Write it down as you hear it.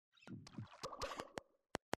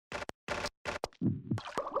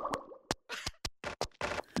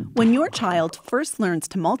When your child first learns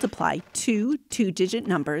to multiply two two-digit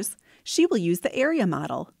numbers, she will use the area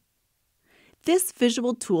model. This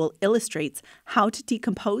visual tool illustrates how to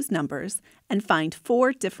decompose numbers and find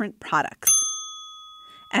 4 different products.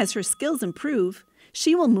 As her skills improve,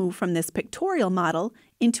 she will move from this pictorial model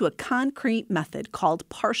into a concrete method called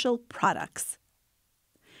partial products.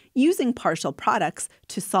 Using partial products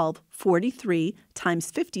to solve 43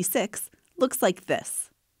 times 56 looks like this.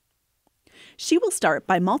 She will start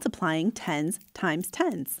by multiplying tens times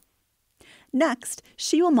tens. Next,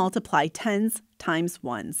 she will multiply tens times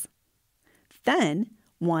ones. Then,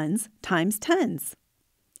 ones times tens.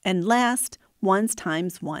 And last, ones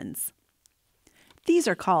times ones. These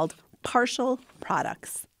are called partial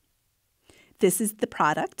products. This is the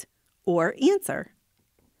product, or answer.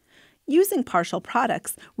 Using partial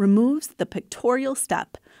products removes the pictorial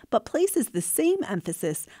step, but places the same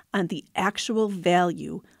emphasis on the actual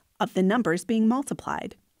value of the numbers being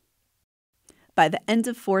multiplied. By the end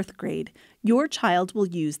of 4th grade, your child will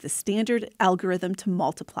use the standard algorithm to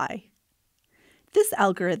multiply. This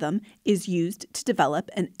algorithm is used to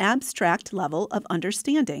develop an abstract level of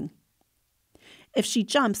understanding. If she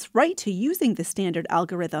jumps right to using the standard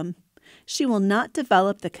algorithm, she will not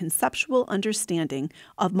develop the conceptual understanding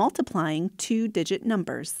of multiplying two-digit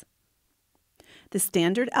numbers. The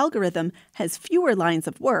standard algorithm has fewer lines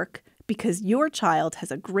of work because your child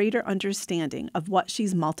has a greater understanding of what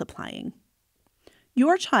she's multiplying.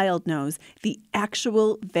 Your child knows the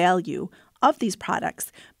actual value of these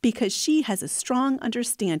products because she has a strong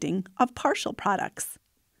understanding of partial products.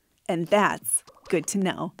 And that's good to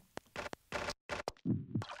know.